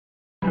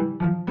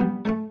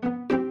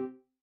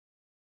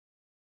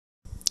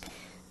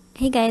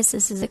Hey guys,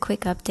 this is a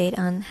quick update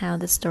on how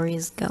the story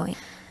is going.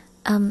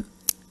 Um,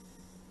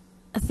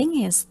 the thing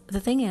is,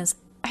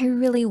 I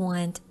really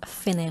want a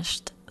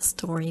finished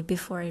story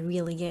before I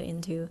really get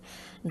into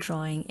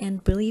drawing.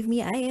 And believe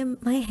me,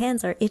 my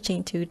hands are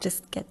itching to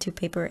just get to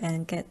paper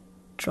and get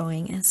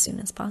drawing as soon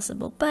as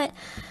possible. But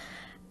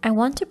I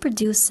want to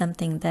produce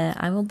something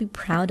that I will be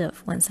proud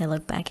of once I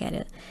look back at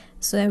it.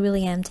 So I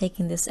really am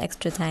taking this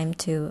extra time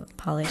to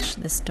polish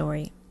the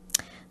story.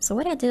 So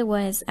what I did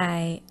was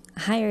I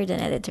hired an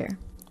editor,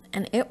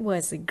 and it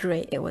was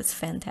great. It was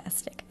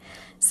fantastic.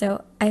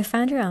 So I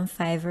found her on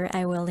Fiverr.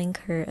 I will link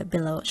her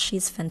below.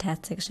 She's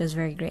fantastic. She's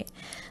very great.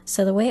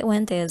 So the way it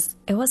went is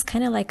it was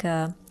kind of like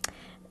a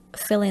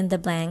fill in the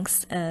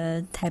blanks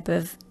type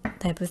of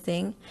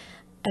thing.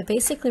 I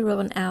basically wrote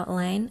an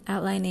outline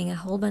outlining a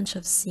whole bunch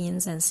of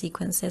scenes and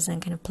sequences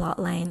and kind of plot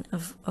line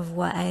of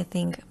what I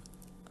think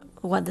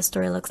what the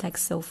story looks like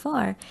so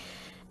far,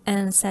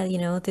 and said,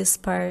 this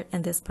part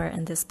and this part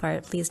and this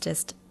part, please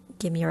just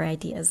give me your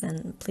ideas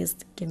and please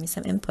give me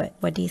some input.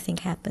 What do you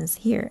think happens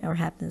here, or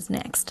happens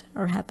next,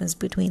 or happens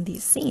between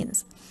these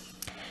scenes?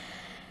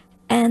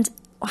 And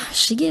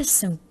she gives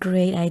some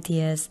great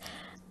ideas.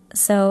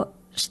 So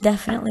she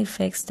definitely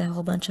fixed a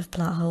whole bunch of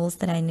plot holes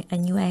that I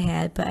knew I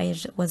had, but I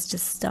was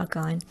just stuck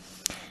on.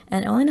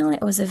 And all in all,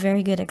 it was a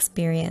very good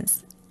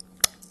experience.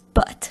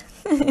 But,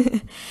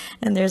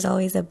 and there's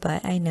always a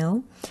but, I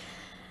know.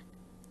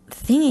 The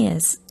thing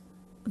is,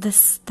 the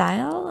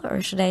style,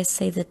 or should I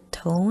say the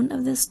tone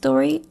of the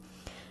story,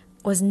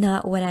 was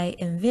not what I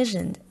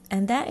envisioned.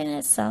 And that in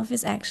itself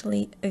is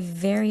actually a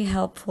very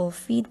helpful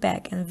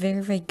feedback and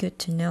very, very good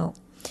to know.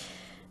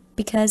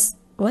 Because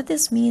what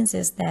this means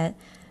is that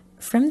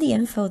from the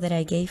info that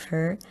I gave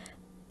her,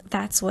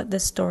 that's what the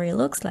story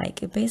looks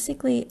like. It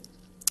basically,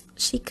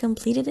 she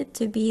completed it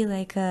to be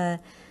like an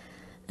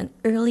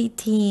early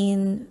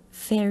teen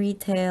fairy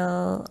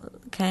tale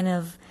kind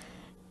of,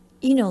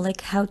 like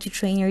How to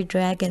Train Your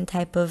Dragon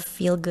type of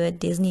feel-good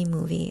Disney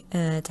movie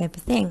type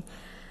of thing.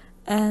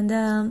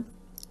 And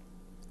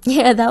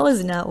yeah, that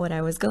was not what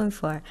I was going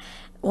for.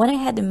 What I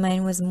had in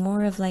mind was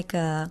more of like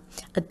a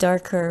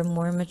darker,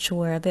 more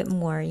mature, a bit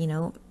more,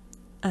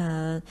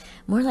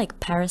 more like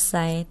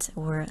Parasite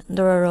or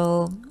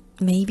Dororo,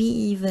 maybe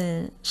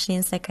even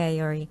Shinsekai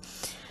Yori.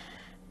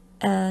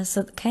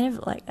 So kind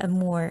of like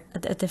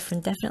a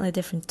different, definitely a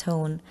different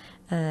tone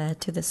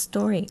to the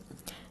story.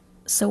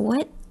 So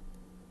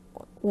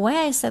why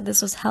I said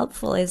this was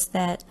helpful is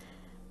that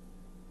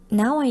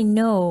now I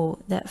know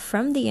that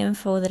from the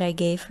info that I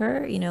gave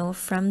her,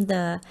 from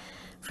the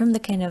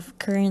kind of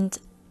current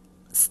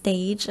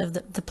stage of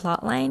the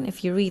plot line,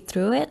 if you read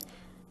through it,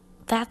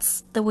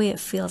 that's the way it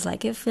feels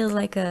like. It feels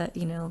like a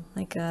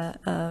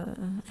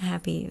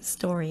happy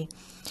story.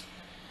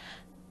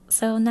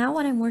 So now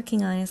what I'm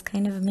working on is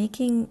kind of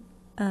making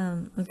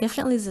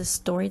definitely the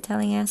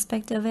storytelling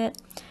aspect of it.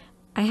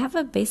 I have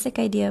a basic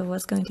idea of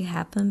what's going to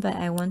happen, but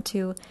I want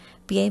to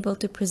be able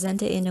to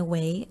present it in a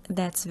way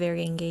that's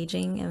very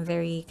engaging and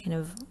very kind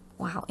of,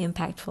 wow,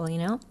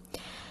 impactful.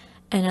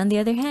 And on the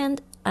other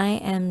hand, I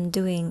am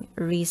doing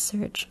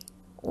research.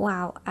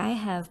 Wow, I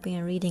have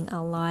been reading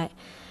a lot.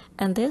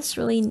 And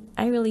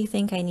I really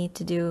think I need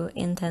to do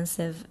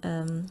intensive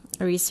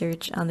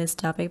research on this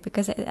topic,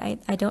 because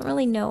I don't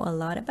really know a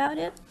lot about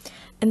it.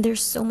 And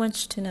there's so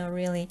much to know,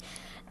 really.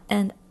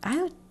 And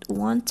I would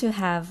want to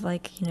have,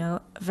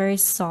 very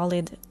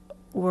solid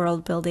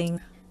world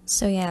building.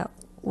 So yeah,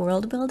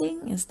 world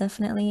building is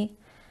definitely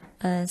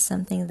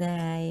something that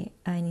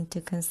I need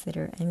to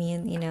consider. I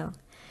mean,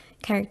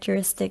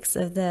 characteristics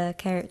of the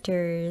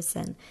characters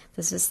and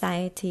the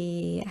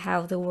society,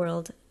 how the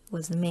world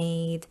was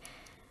made,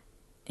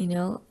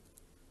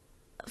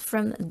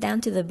 from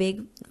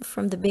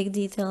the big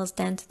details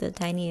down to the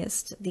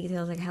tiniest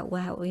details, like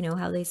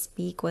how they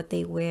speak, what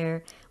they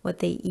wear, what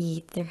they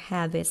eat, their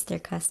habits, their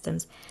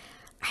customs.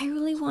 I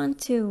really want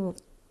to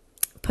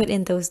put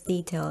in those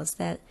details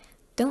that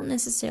don't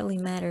necessarily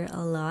matter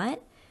a lot,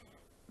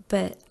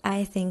 but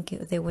I think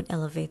they would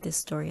elevate this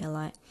story a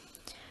lot.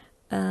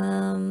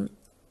 And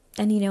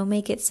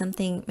make it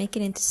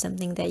into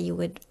something that you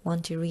would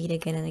want to read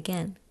again and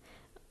again.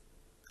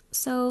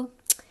 So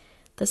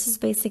this is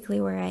basically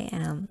where I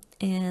am,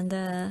 and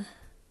man,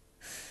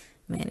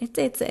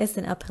 it's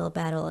an uphill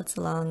battle. It's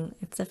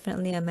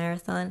definitely a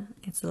marathon.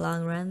 It's a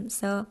long run.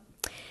 So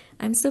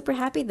I'm super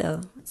happy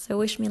though. So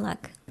wish me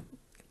luck.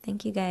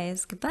 Thank you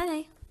guys.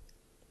 Goodbye.